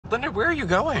Leonard, where are you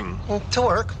going? Well, to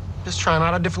work. Just trying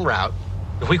out a different route.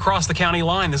 If we cross the county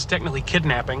line, this is technically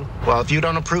kidnapping. Well, if you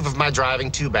don't approve of my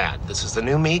driving, too bad. This is the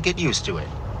new me. Get used to it.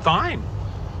 Fine.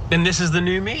 Then this is the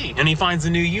new me, and he finds the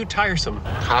new you tiresome.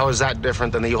 How is that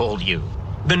different than the old you?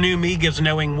 The new me gives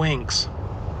knowing winks.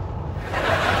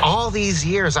 All these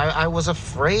years, I was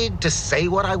afraid to say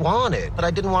what I wanted, but I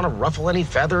didn't want to ruffle any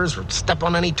feathers or step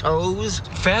on any toes.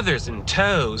 Feathers and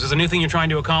toes is a new thing you're trying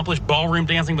to accomplish? Ballroom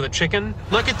dancing with a chicken?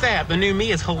 Look at that. The new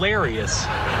me is hilarious.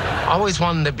 Always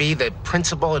wanted to be the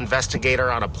principal investigator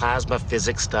on a plasma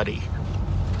physics study.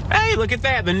 Hey, look at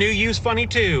that. The new you's funny,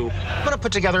 too. I'm going to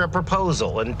put together a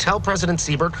proposal and tell President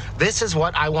Siebert this is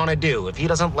what I want to do. If he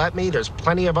doesn't let me, there's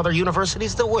plenty of other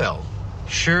universities that will.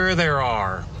 Sure there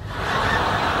are.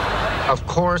 Of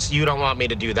course, you don't want me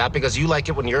to do that because you like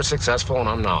it when you're successful and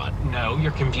I'm not. No,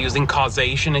 you're confusing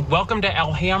causation. And welcome to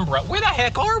Alhambra. Where the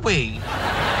heck are we?